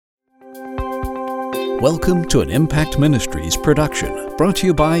Welcome to an Impact Ministries production, brought to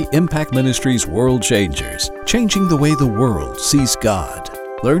you by Impact Ministries World Changers, changing the way the world sees God.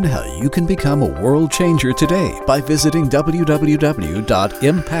 Learn how you can become a world changer today by visiting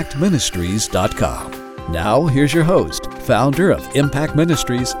www.impactministries.com. Now, here's your host, founder of Impact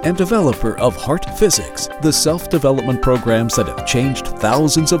Ministries and developer of Heart Physics, the self-development programs that have changed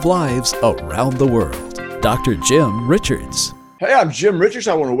thousands of lives around the world, Dr. Jim Richards. Hey, I'm Jim Richards.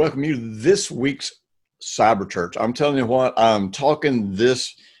 I want to welcome you to this week's Cyber Church. I'm telling you what, I'm talking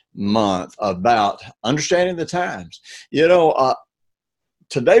this month about understanding the times.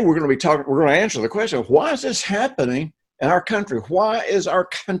 Today we're going to answer the question, why is this happening in our country? Why is our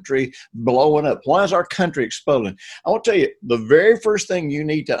country blowing up? Why is our country exploding? I want to tell you, the very first thing you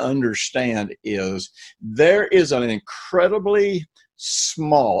need to understand is there is an incredibly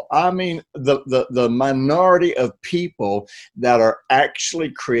small, the minority of people that are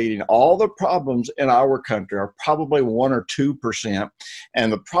actually creating all the problems in our country are probably 1 or 2%.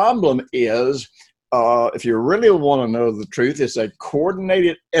 And the problem is, if you really want to know the truth, it's a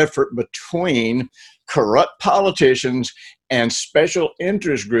coordinated effort between corrupt politicians and special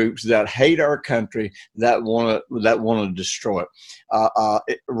interest groups that hate our country, that want to destroy it.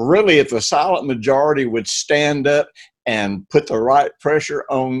 Really, if the silent majority would stand up and put the right pressure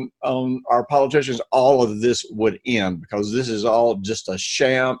on our politicians, all of this would end, because this is all just a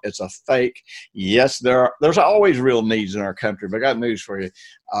sham. It's a fake. Yes, there's always real needs in our country, but I got news for you.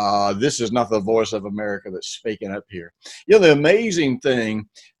 This is not the voice of America that's speaking up here. The amazing thing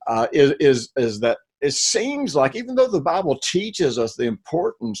is that it seems like, even though the Bible teaches us the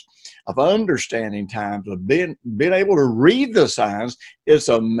importance of understanding times, of being able to read the signs, it's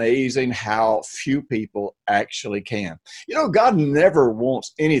amazing how few people actually can. God never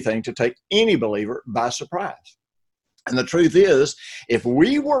wants anything to take any believer by surprise. And the truth is, if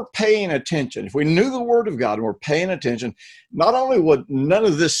we were paying attention, if we knew the Word of God and were paying attention, not only would none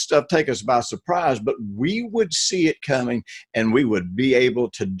of this stuff take us by surprise, but we would see it coming and we would be able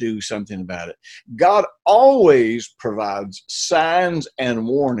to do something about it. God always provides signs and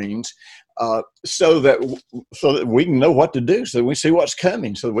warnings so that we can know what to do, so that we see what's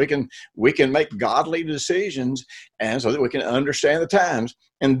coming, so that we can make godly decisions, and so that we can understand the times.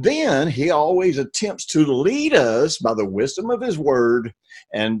 And then he always attempts to lead us by the wisdom of his word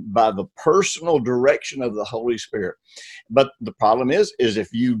and by the personal direction of the Holy Spirit. But the problem is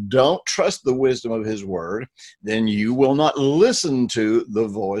if you don't trust the wisdom of his word, then you will not listen to the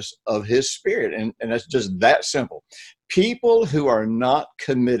voice of his Spirit. And that's just that simple. People who are not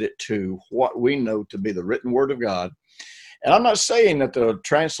committed to what we know to be the written word of God. And I'm not saying that the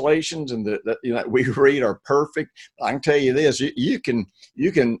translations and that we read are perfect. I can tell you this: you can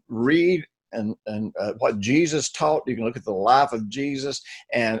read and what Jesus taught. You can look at the life of Jesus,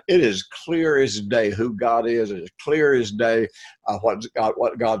 and it is clear as day who God is. It is clear as day what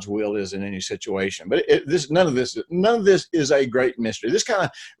God's will is in any situation. But none of this is a great mystery. This kind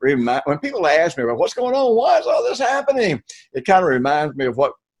of when people ask me about what's going on, why is all this happening, it kind of reminds me of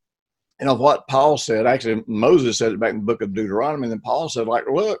what Paul said. Actually, Moses said it back in the book of Deuteronomy, and then Paul said,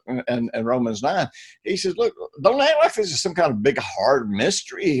 look, and Romans 9, he says, look, don't act like this is some kind of big hard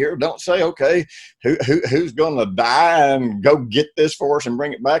mystery here. Don't say, okay, who's going to die and go get this for us and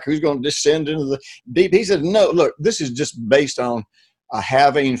bring it back? Who's going to descend into the deep? He said, no, look, this is just based on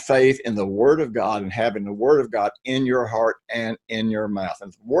having faith in the Word of God and having the Word of God in your heart and in your mouth.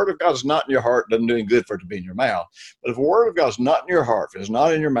 And if the Word of God is not in your heart, it doesn't do any good for it to be in your mouth. But if the Word of God is not in your heart, if it's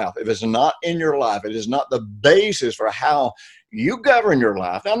not in your mouth, if it's not in your life, it is not the basis for how you govern your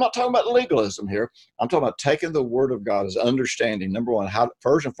life. Now, I'm not talking about legalism here. I'm talking about taking the Word of God as understanding, number one,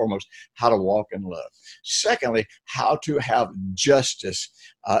 first and foremost, how to walk in love. Secondly, how to have justice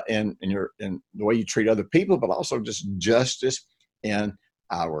in the way you treat other people, but also just justice in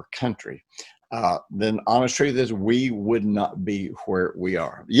our country. Then honest truth is, we would not be where we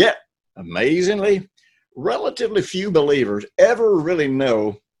are. Yet, amazingly, relatively few believers ever really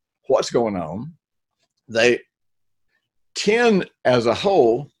know what's going on. They tend, as a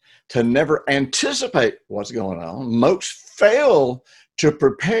whole, to never anticipate what's going on. Most fail to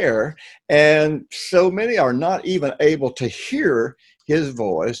prepare, and so many are not even able to hear his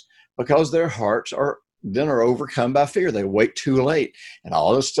voice because their hearts are overcome by fear. They wait too late, and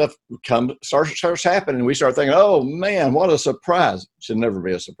all this stuff starts happening, and we start thinking, oh man, what a surprise. It should never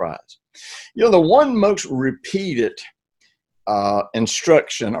be a surprise. The one most repeated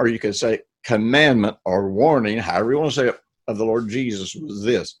instruction, or you could say commandment or warning, however you want to say it, of the Lord Jesus was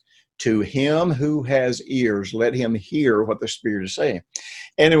this: to him who has ears, let him hear what the Spirit is saying.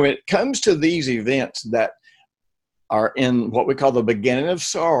 And when it comes to these events that are in what we call the beginning of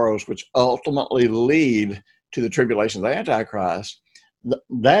sorrows, which ultimately lead to the tribulation of the Antichrist,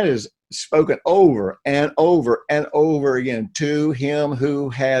 that is spoken over and over and over again, to him who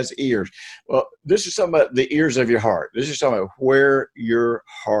has ears. Well, this is talking about the ears of your heart. This is talking about where your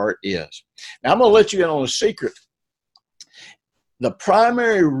heart is. Now, I'm going to let you in on a secret. The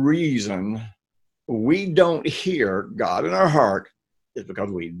primary reason we don't hear God in our heart is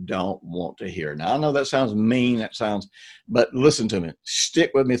because we don't want to hear. Now, I know that sounds mean, but listen to me.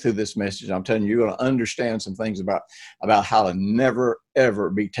 Stick with me through this message. I'm telling you, you're going to understand some things about how to never, ever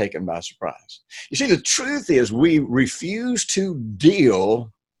be taken by surprise. You see, the truth is we refuse to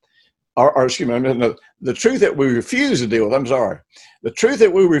deal, or excuse me, no, the truth that we refuse to deal with, the truth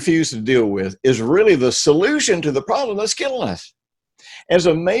that we refuse to deal with is really the solution to the problem that's killing us. And it's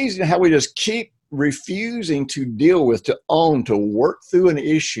amazing how we just keep refusing to deal with, to own, to work through an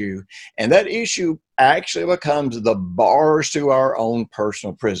issue, and that issue actually becomes the bars to our own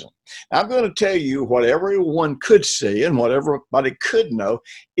personal prison. Now, I'm going to tell you what everyone could see and what everybody could know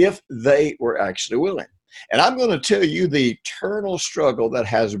if they were actually willing. And I'm going to tell you the eternal struggle that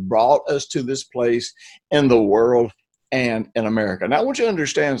has brought us to this place in the world and in America. Now, I want you to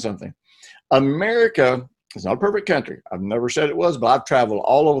understand something. America is not a perfect country. I've never said it was, but I've traveled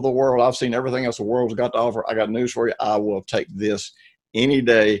all over the world. I've seen everything else the world's got to offer. I got news for you. I will take this any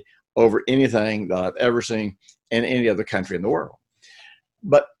day over anything that I've ever seen in any other country in the world.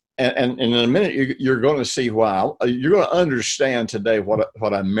 But and in a minute, you're going to see why. You're going to understand today what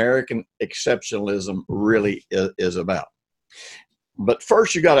American exceptionalism really is about. But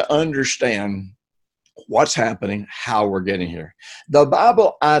first, you got to understand what's happening, how we're getting here. The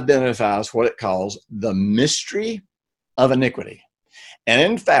Bible identifies what it calls the mystery of iniquity. And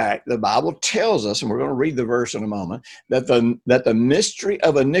in fact, the Bible tells us, and we're going to read the verse in a moment, that the mystery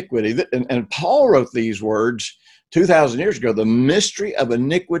of iniquity, and Paul wrote these words 2,000 years ago, the mystery of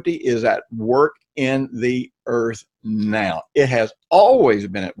iniquity is at work in the earth now. It has always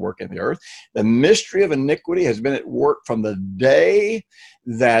been at work in the earth. The mystery of iniquity has been at work from the day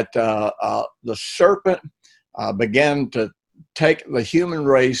that the serpent began to take the human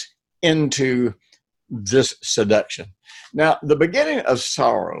race into this seduction. Now, the beginning of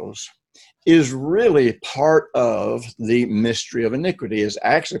sorrows is really part of the mystery of iniquity, is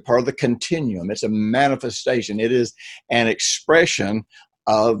actually part of the continuum. It's a manifestation. It is an expression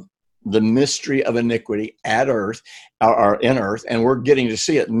of the mystery of iniquity at earth, or in earth, and we're getting to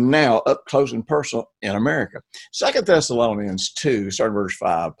see it now up close and personal in America. 2 Thessalonians 2, starting verse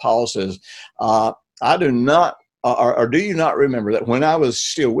 5, Paul says, I do not, or do you not remember that when I was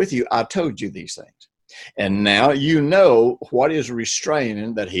still with you, I told you these things? And now you know what is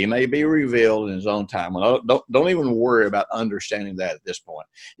restraining, that he may be revealed in his own time. Well, don't even worry about understanding that at this point.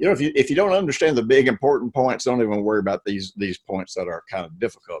 You know, if you don't understand the big important points, don't even worry about these points that are kind of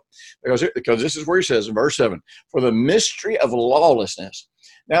difficult. Because this is where he says in verse 7, for the mystery of lawlessness.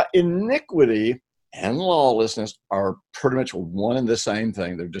 Now, iniquity and lawlessness are pretty much one and the same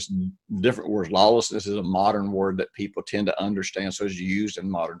thing. They're just different words. Lawlessness is a modern word that people tend to understand, so it's used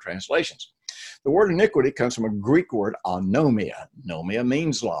in modern translations. The word iniquity comes from a Greek word, anomia. Nomia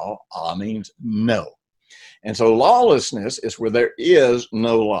means law, means no. And so lawlessness is where there is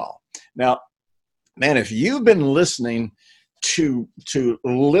no law. Now, man, if you've been listening to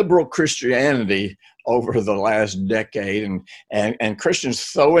liberal Christianity over the last decade, and Christians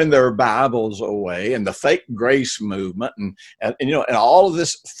throwing their Bibles away, and the fake grace movement, and you know, and all of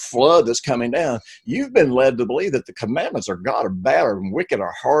this flood that's coming down, you've been led to believe that the commandments of God are bad or wicked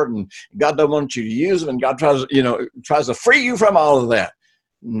or hard, and God doesn't want you to use them, and God tries to free you from all of that.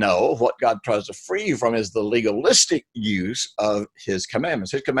 No, what God tries to free you from is the legalistic use of his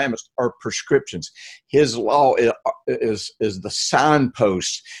commandments. His commandments are prescriptions. His law is the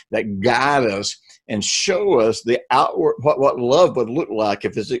signposts that guide us and show us the outward, what love would look like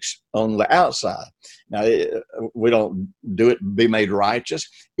if it's on the outside. Now, we don't do it to be made righteous.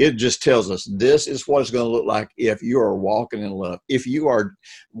 It just tells us this is what it's going to look like if you are walking in love, if you are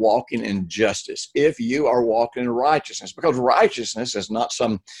walking in justice, if you are walking in righteousness. Because righteousness is not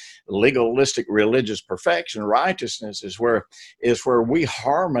some legalistic religious perfection. Righteousness is where we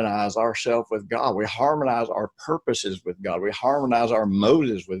harmonize ourselves with God. We harmonize our purposes with God. We harmonize our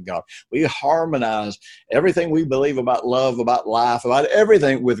motives with God. We harmonize everything we believe about love, about life, about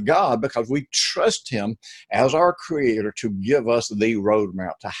everything with God, because we trust him as our creator to give us the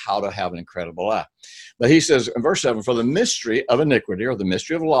roadmap to how to have an incredible life. But he says in verse 7, for the mystery of iniquity, or the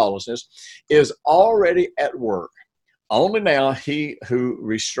mystery of lawlessness, is already at work. Only now he who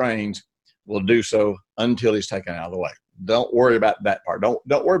restrains will do so until he's taken out of the way. Don't worry about that part.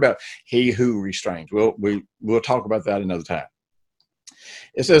 Don't worry about he who restrains. We'll talk about that another time.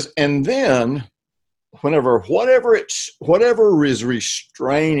 It says, and then whatever is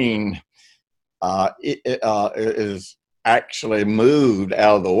restraining is actually moved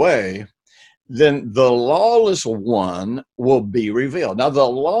out of the way, then the lawless one will be revealed. Now, the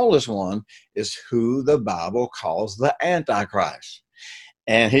lawless one is who the Bible calls the Antichrist.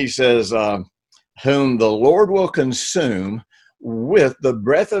 And he says, whom the Lord will consume with the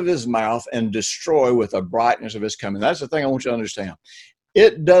breath of his mouth and destroy with the brightness of his coming. That's the thing I want you to understand.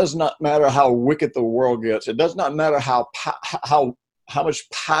 It does not matter how wicked the world gets. It does not matter how much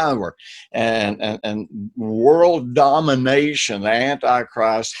power and world domination the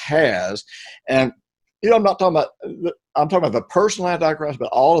Antichrist has. And, I'm not talking about, I'm talking about the personal Antichrist,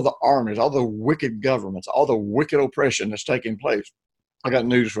 but all of the armies, all the wicked governments, all the wicked oppression that's taking place. I got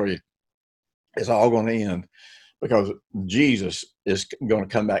news for you. It's all going to end because Jesus is going to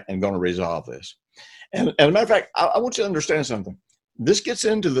come back and going to resolve this. And as a matter of fact, I want you to understand something. This gets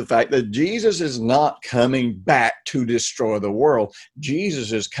into the fact that Jesus is not coming back to destroy the world.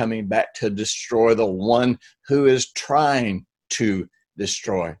 Jesus is coming back to destroy the one who is trying to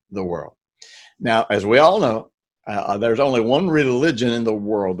destroy the world. Now, as we all know, there's only one religion in the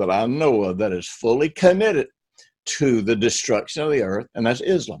world that I know of that is fully committed to the destruction of the earth, and that's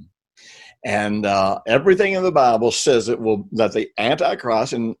Islam. And everything in the Bible says that the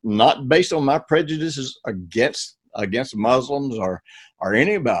Antichrist, and not based on my prejudices against Muslims or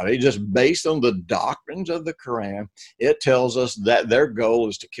anybody, just based on the doctrines of the Quran, it tells us that their goal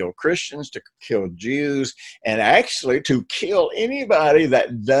is to kill Christians, to kill Jews, and actually to kill anybody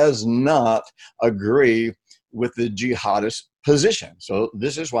that does not agree with the jihadist position. So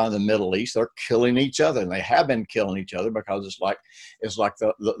this is why in the Middle East they're killing each other, and they have been killing each other because it's like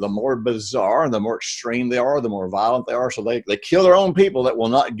the more bizarre and the more extreme they are, the more violent they are. So they kill their own people that will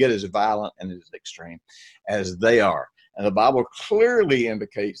not get as violent and as extreme as they are. And the Bible clearly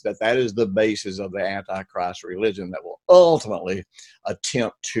indicates that that is the basis of the Antichrist religion that will ultimately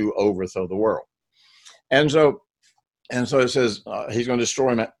attempt to overthrow the world. And so it says he's going to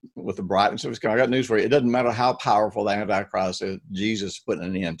destroy him with the brightness of his coming. I got news for you. It doesn't matter how powerful the Antichrist is. Jesus is putting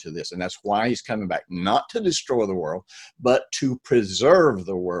an end to this. And that's why he's coming back, not to destroy the world, but to preserve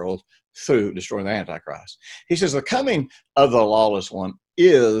the world through destroying the Antichrist. He says the coming of the lawless one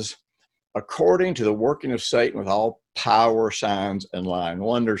is according to the working of Satan with all power, signs, and lying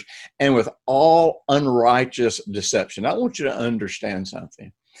wonders, and with all unrighteous deception. I want you to understand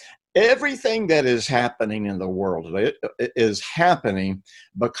something. Everything that is happening in the world is happening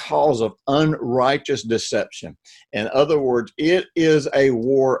because of unrighteous deception. In other words, it is a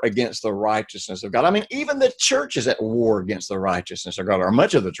war against the righteousness of God. I mean, even the church is at war against the righteousness of God, or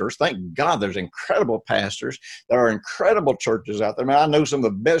much of the church. Thank God there's incredible pastors. There are incredible churches out there. I mean, I know some of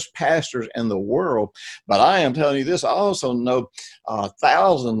the best pastors in the world, but I am telling you this, I also know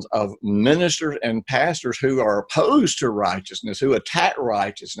thousands of ministers and pastors who are opposed to righteousness, who attack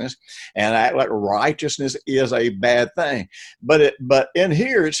righteousness, and act like righteousness is a bad thing. But in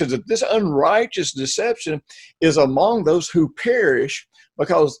here it says that this unrighteous deception is among those who perish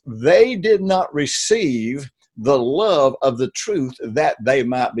because they did not receive the love of the truth that they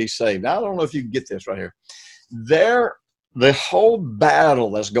might be saved. Now, I don't know if you get this right here. The whole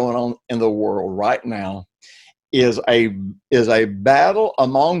battle that's going on in the world right now is a battle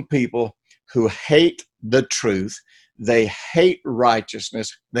among people who hate the truth. They hate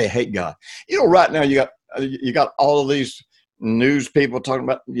righteousness. They hate God. Right now you got all of these news people talking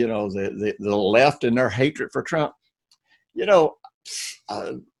about, the left and their hatred for Trump.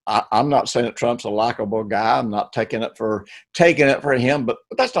 I'm not saying that Trump's a likable guy. I'm not taking it for him, but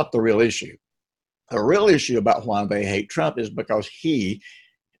that's not the real issue. The real issue about why they hate Trump is because he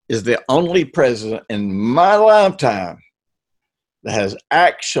is the only president in my lifetime that has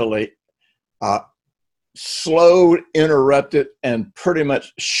actually slowed, interrupted, and pretty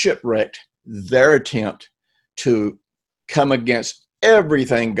much shipwrecked their attempt to come against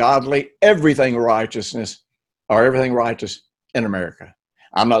everything godly, everything righteousness, or everything righteous in America.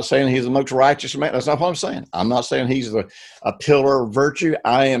 I'm not saying he's the most righteous man. That's not what I'm saying. I'm not saying he's a pillar of virtue.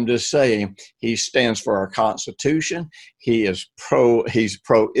 I am just saying he stands for our Constitution. He's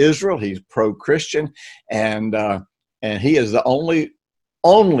pro-Israel. He's pro-Christian, and he is the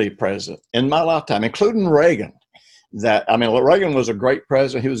only president in my lifetime, including Reagan. Reagan was a great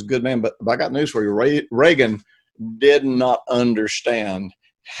president. He was a good man, but I got news for you. Reagan did not understand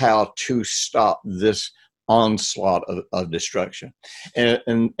how to stop this onslaught of destruction.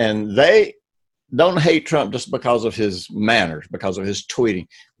 And don't hate Trump just because of his manners, because of his tweeting.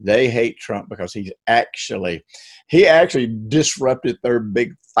 They hate Trump because he actually disrupted their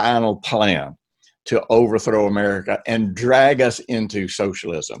big final plan to overthrow America and drag us into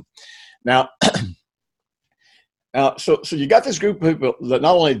socialism. Now, so you got this group of people that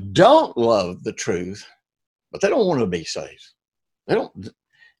not only don't love the truth, but they don't want to be saved. They don't,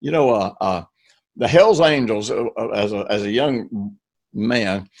 the Hell's Angels, as a young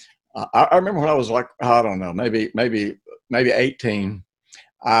man, I remember when I was like, I don't know, maybe 18,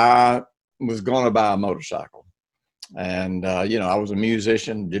 I was going to buy a motorcycle. And, I was a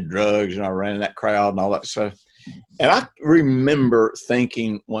musician, did drugs, I ran in that crowd and all that stuff. And I remember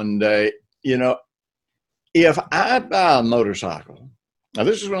thinking one day, if I buy a motorcycle, now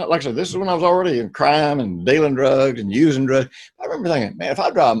this is when, like I said, this is when I was already in crime and dealing drugs and using drugs. I remember thinking, man, if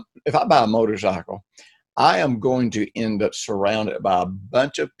I buy a motorcycle, I am going to end up surrounded by a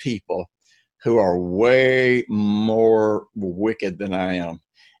bunch of people who are way more wicked than I am.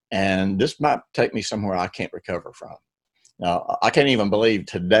 And this might take me somewhere I can't recover from. Now, I can't even believe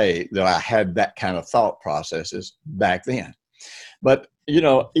today that I had that kind of thought processes back then. But,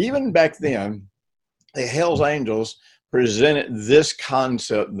 even back then, the Hell's Angels presented this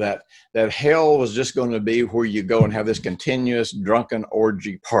concept that hell was just going to be where you go and have this continuous drunken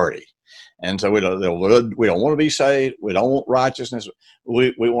orgy party. And so we don't want to be saved. We don't want righteousness.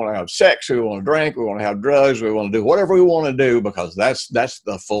 We want to have sex. We want to drink. We want to have drugs. We want to do whatever we want to do because that's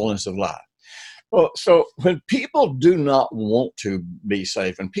the fullness of life. Well, so when people do not want to be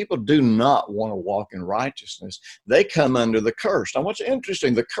safe and people do not want to walk in righteousness, they come under the curse. Now, what's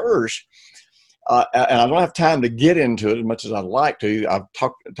interesting, the curse, and I don't have time to get into it as much as I'd like to. I've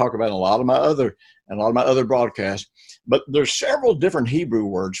talked about it in a lot of my other broadcasts, but there's several different Hebrew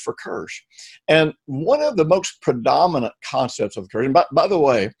words for curse. And one of the most predominant concepts of curse, and by the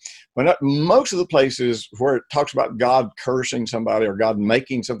way, most of the places where it talks about God cursing somebody or God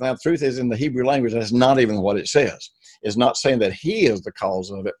making something, the truth is in the Hebrew language, that's not even what it says. It's not saying that he is the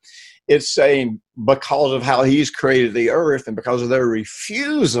cause of it. It's saying because of how he's created the earth and because of their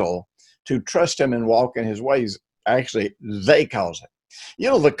refusal to trust him and walk in his ways, actually, they cause it.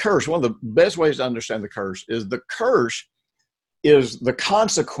 The curse, one of the best ways to understand the curse is the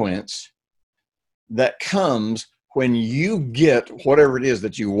consequence that comes when you get whatever it is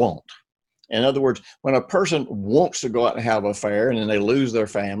that you want. In other words, when a person wants to go out and have an affair and then they lose their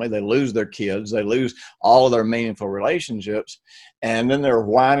family, they lose their kids, they lose all of their meaningful relationships, and then they're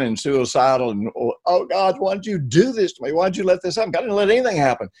whining, suicidal, and, oh God, why did you do this to me? Why did you let this happen? God didn't let anything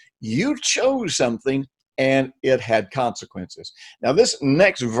happen. You chose something and it had consequences. Now, this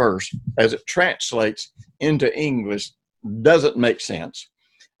next verse, as it translates into English, doesn't make sense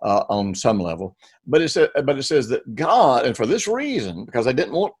on some level, but it says that God, and for this reason, because they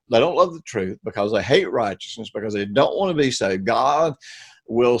don't love the truth, because they hate righteousness, because they don't want to be saved, God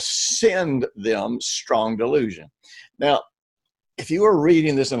will send them strong delusion. Now, if you were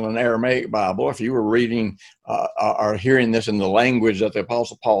reading this in an Aramaic Bible, if you were reading or hearing this in the language that the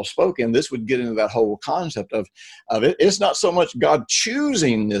Apostle Paul spoke in, this would get into that whole concept of it. It's not so much God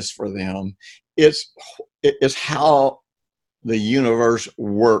choosing this for them, it's how the universe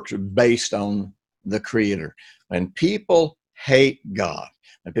works based on the Creator. When people hate God,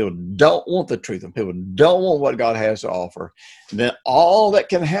 and people don't want the truth, and people don't want what God has to offer, then all that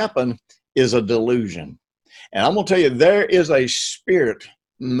can happen is a delusion. And I'm going to tell you, there is a spirit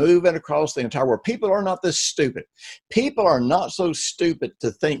moving across the entire world. People are not this stupid. People are not so stupid to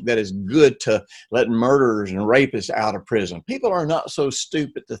think that it's good to let murderers and rapists out of prison. People are not so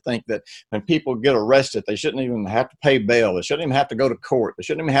stupid to think that when people get arrested, they shouldn't even have to pay bail. They shouldn't even have to go to court. They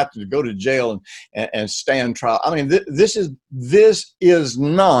shouldn't even have to go to jail and stand trial. I mean, this is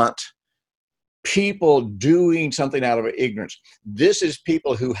not people doing something out of ignorance. This is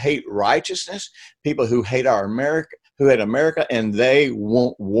people who hate righteousness, people who hate America, and they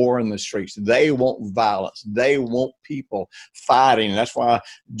want war in the streets. They want violence. They want people fighting. And that's why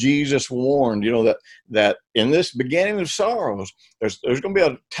Jesus warned, that in this beginning of sorrows, there's going to be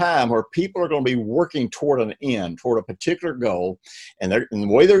a time where people are going to be working toward an end, toward a particular goal. And the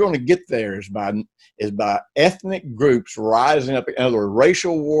way they're going to get there is by ethnic groups rising up. In other words,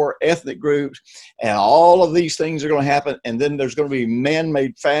 racial war, ethnic groups, and all of these things are going to happen. And then there's going to be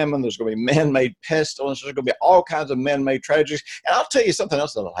man-made famine. There's going to be man-made pestilence. There's going to be all kinds of man-made tragedies. And I'll tell you something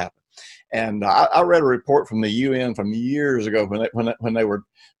else that'll happen. And I read a report from the UN from years ago when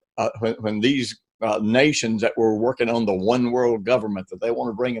these nations that were working on the one world government that they want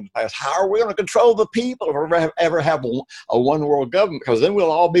to bring into pass. How are we going to control the people if we ever have a one world government? Because then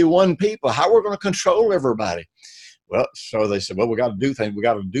we'll all be one people. How are we going to control everybody? Well, so they said, well, we got to do things. We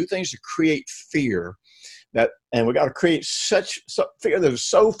got to do things to create fear and we got to create such fear that is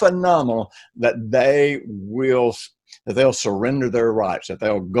so phenomenal that they'll surrender their rights, that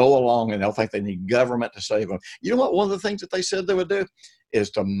they'll go along and they'll think they need government to save them. You know what? One of the things that they said they would do is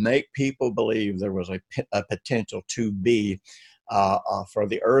to make people believe there was a potential to be for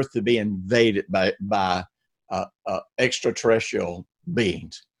the earth to be invaded by extraterrestrial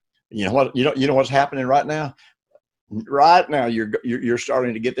beings. You know what? You know what's happening right now. Right now, you're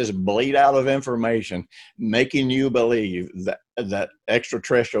starting to get this bleed out of information, making you believe that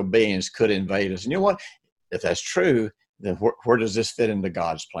extraterrestrial beings could invade us. And you know what? If that's true, then where does this fit into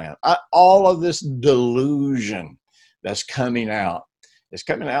God's plan? All of this delusion that's coming out is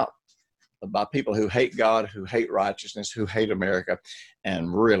coming out by people who hate God, who hate righteousness, who hate America,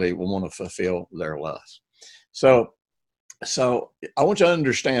 and really will want to fulfill their lust. So I want you to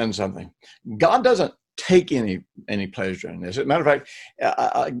understand something. God doesn't take any pleasure in this. As a matter of fact,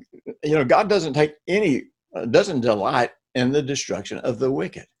 God doesn't delight in the destruction of the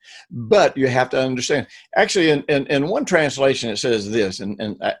wicked. But you have to understand, actually, in one translation it says this,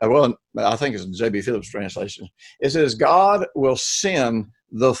 and I think it's J.B. Phillips' translation. It says God will send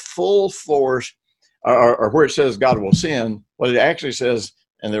the full force, or where it says God will send, what it actually says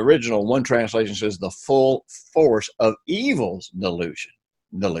in the original, one translation says the full force of evil's delusion.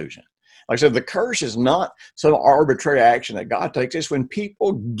 Like I said, the curse is not some arbitrary action that God takes. It's when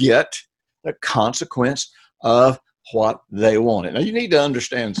people get the consequence of what they wanted. Now, you need to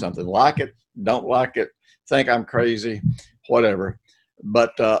understand something. Like it, don't like it, think I'm crazy, whatever.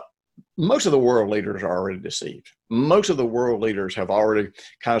 But most of the world leaders are already deceived. Most of the world leaders have already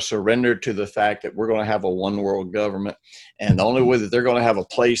kind of surrendered to the fact that we're going to have a one world government. And the only way that they're going to have a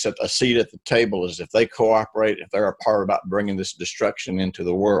seat at the table is if they cooperate, if they're a part about bringing this destruction into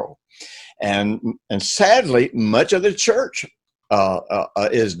the world. And sadly, much of the church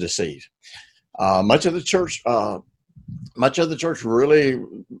is deceived. Much of the church really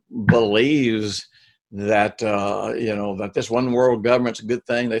believes that that this one world government's a good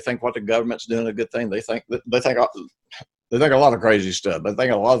thing. They think what the government's doing is a good thing. They think a lot of crazy stuff. They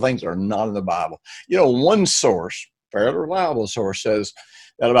think a lot of things are not in the Bible. One source, fairly reliable source, says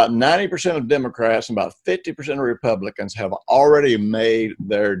that about 90% of Democrats and about 50% of Republicans have already made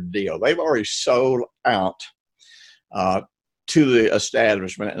their deal. They've already sold out to the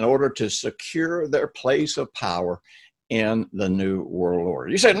establishment in order to secure their place of power in the New World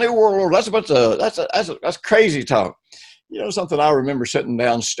Order. You say New World Order, that's crazy talk. Something I remember sitting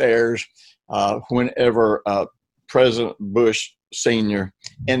downstairs whenever President Bush Sr.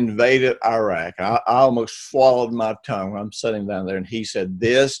 invaded Iraq. I almost swallowed my tongue when I'm sitting down there, and he said,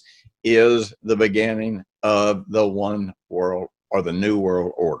 "This is the beginning of the one world, or the New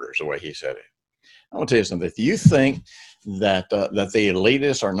World Order," is the way he said it. I want to tell you something. If you think that the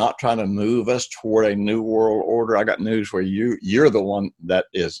elitists are not trying to move us toward a new world order, I got news for you. You're the one that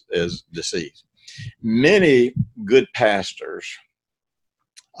is deceived. Many good pastors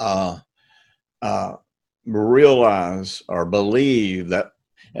realize or believe that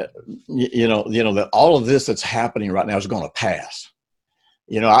that all of this that's happening right now is going to pass.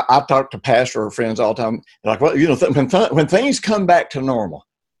 I talk to pastor friends all the time. They're like, well, when things come back to normal,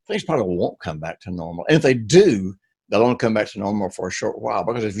 things probably won't come back to normal. And if they do, they'll only come back to normal for a short while.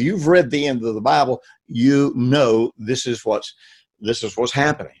 Because if you've read the end of the Bible, this is what's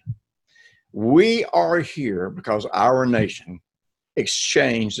happening. We are here because our nation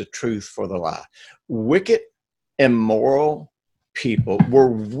exchanged the truth for the lie. Wicked, immoral people were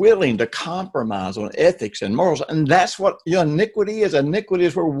willing to compromise on ethics and morals. And that's what iniquity is. Iniquity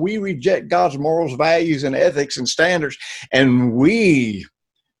is where we reject God's morals, values, and ethics and standards, and we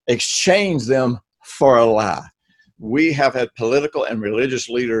exchange them for a lie. We have had political and religious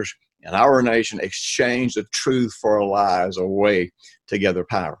leaders in our nation exchange the truth for a lie as a way to gather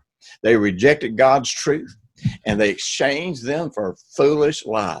power. They rejected God's truth, and they exchanged them for foolish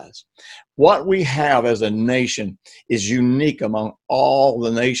lies. What we have as a nation is unique among all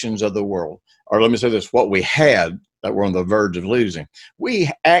the nations of the world. Or let me say this, what we had that we're on the verge of losing. We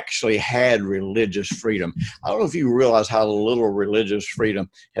actually had religious freedom. I don't know if you realize how little religious freedom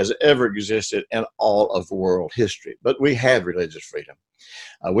has ever existed in all of world history, but we had religious freedom.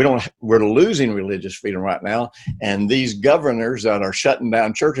 We're losing religious freedom right now, and these governors that are shutting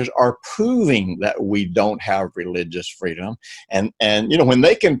down churches are proving that we don't have religious freedom. And when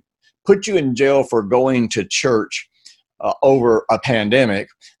they can put you in jail for going to church over a pandemic,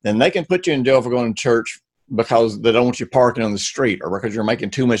 then they can put you in jail for going to church because they don't want you parking on the street, or because you're making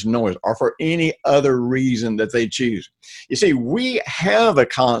too much noise, or for any other reason that they choose. You see, we have a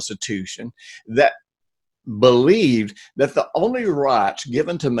constitution that believed that the only rights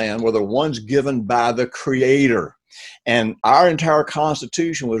given to man were the ones given by the Creator. And our entire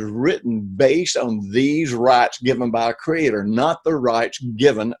Constitution was written based on these rights given by a Creator, not the rights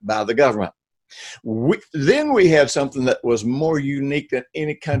given by the government. Then we had something that was more unique than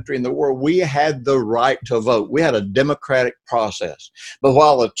any country in the world. We had the right to vote. We had a democratic process. But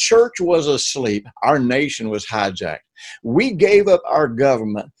while the church was asleep, our nation was hijacked. We gave up our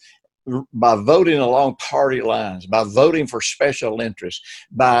government by voting along party lines, by voting for special interests,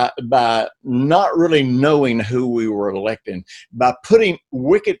 by not really knowing who we were electing, by putting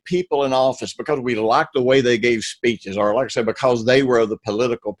wicked people in office because we liked the way they gave speeches, or like I said, because they were of the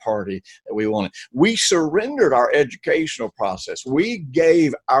political party that we wanted. We surrendered our educational process. We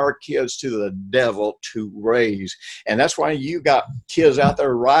gave our kids to the devil to raise. And that's why you got kids out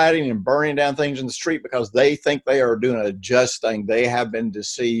there rioting and burning down things in the street, because they think they are doing a just thing. They have been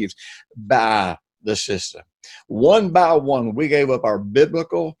deceived by the system. One by one, we gave up our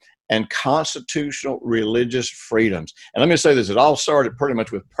biblical and constitutional religious freedoms. And let me say this, it all started pretty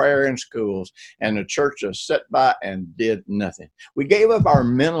much with prayer in schools, and the church just sat by and did nothing. We gave up our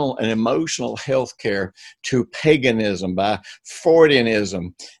mental and emotional health care to paganism, by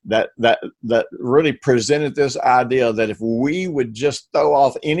Freudianism, that really presented this idea that if we would just throw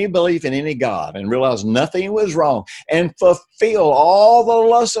off any belief in any God and realize nothing was wrong and fulfill all the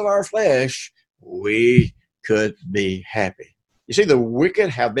lusts of our flesh, we could be happy. You see, the wicked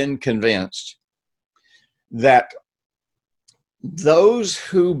have been convinced that those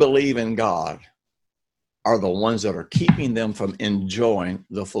who believe in God are the ones that are keeping them from enjoying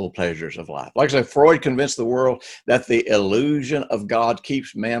the full pleasures of life. Like I said, Freud convinced the world that the illusion of God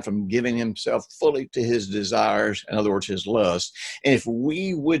keeps man from giving himself fully to his desires, in other words, his lust. And if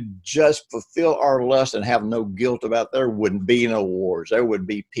we would just fulfill our lust and have no guilt about it, there wouldn't be no wars. There would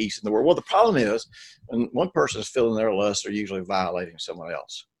be peace in the world. Well, the problem is, when one person is filling their lust, they're usually violating someone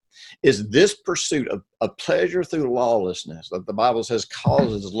else. Is this pursuit of pleasure through lawlessness that the Bible says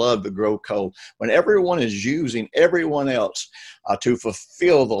causes love to grow cold, when everyone is using everyone else to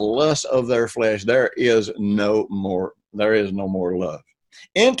fulfill the lust of their flesh, there is no more love.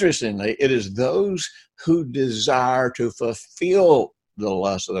 Interestingly, it is those who desire to fulfill the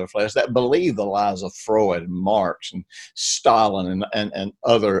lust of their flesh that believe the lies of Freud and Marx and Stalin and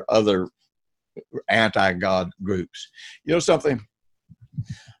other anti-God groups. You know something?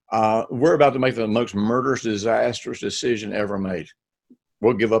 We're about to make the most murderous, disastrous decision ever made.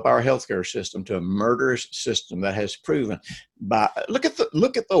 We'll give up our healthcare system to a murderous system that has proven by look at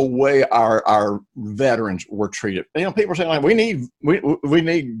the way our veterans were treated. You know, people are saying like we need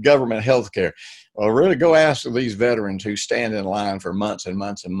government healthcare. Well, really go ask these veterans who stand in line for months and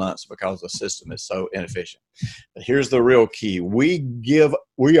months and months because the system is so inefficient. But here's the real key: we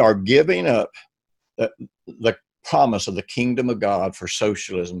are giving up the promise of the kingdom of God for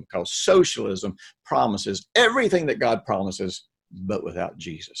socialism, because socialism promises everything that God promises, but without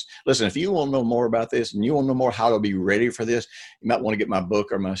Jesus. Listen, if you want to know more about this and you want to know more how to be ready for this, you might want to get my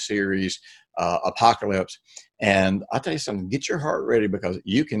book or my series, Apocalypse. And I'll tell you something, get your heart ready, because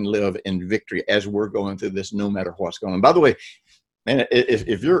you can live in victory as we're going through this, no matter what's going on. By the way, man,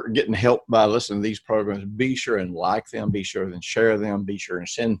 if you're getting help by listening to these programs, be sure and like them, be sure and share them, be sure and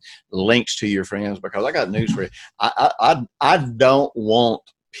send links to your friends, because I got news for you. I don't want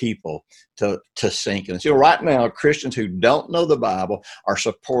people to sink in this. You know, right now, Christians who don't know the Bible are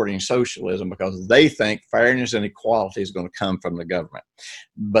supporting socialism because they think fairness and equality is going to come from the government.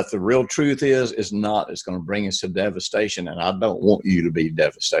 But the real truth is, it's not. It's going to bring us to devastation, and I don't want you to be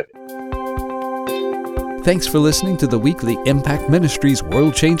devastated. Thanks for listening to the weekly Impact Ministries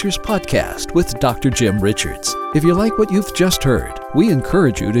World Changers podcast with Dr. Jim Richards. If you like what you've just heard, we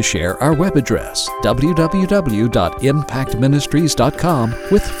encourage you to share our web address, www.impactministries.com,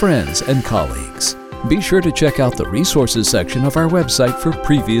 with friends and colleagues. Be sure to check out the resources section of our website for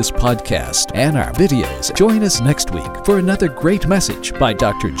previous podcasts and our videos. Join us next week for another great message by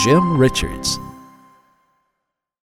Dr. Jim Richards.